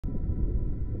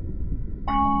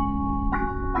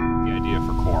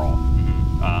coral,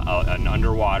 an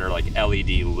underwater like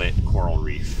LED lit coral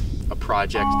reef. A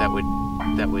project that would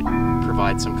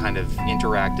provide some kind of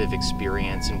interactive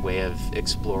experience and way of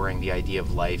exploring the idea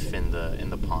of life in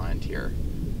the pond here.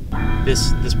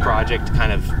 This project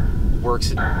kind of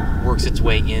works its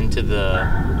way into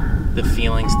the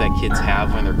feelings that kids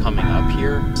have when they're coming up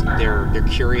here. They're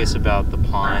curious about the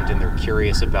pond, and they're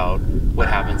curious about what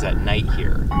happens at night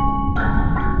here.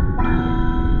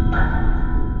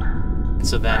 And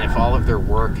so then if all of their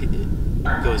work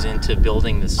goes into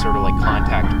building this sort of like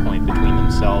contact point between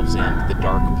themselves and the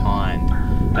dark pond,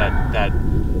 that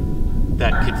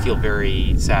could feel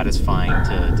very satisfying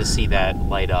to see that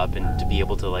light up and to be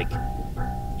able to like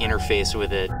interface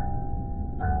with it.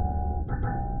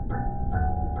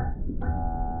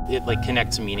 It like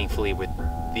connects meaningfully with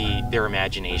their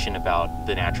imagination about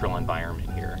the natural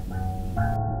environment here.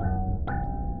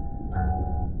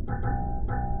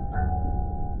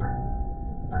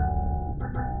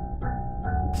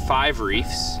 Five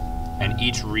reefs, and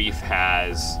each reef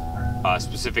has a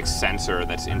specific sensor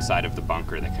that's inside of the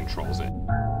bunker that controls it.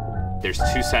 There's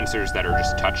two sensors that are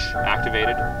just touch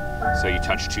activated, so you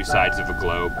touch two sides of a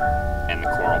globe and the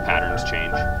coral patterns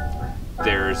change.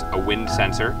 There's a wind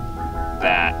sensor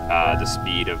that the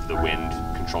speed of the wind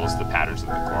controls the patterns of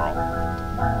the coral.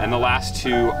 And the last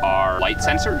two are light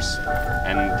sensors,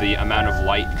 and the amount of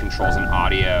light controls an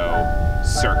audio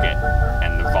circuit,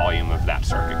 and the volume of that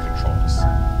circuit controls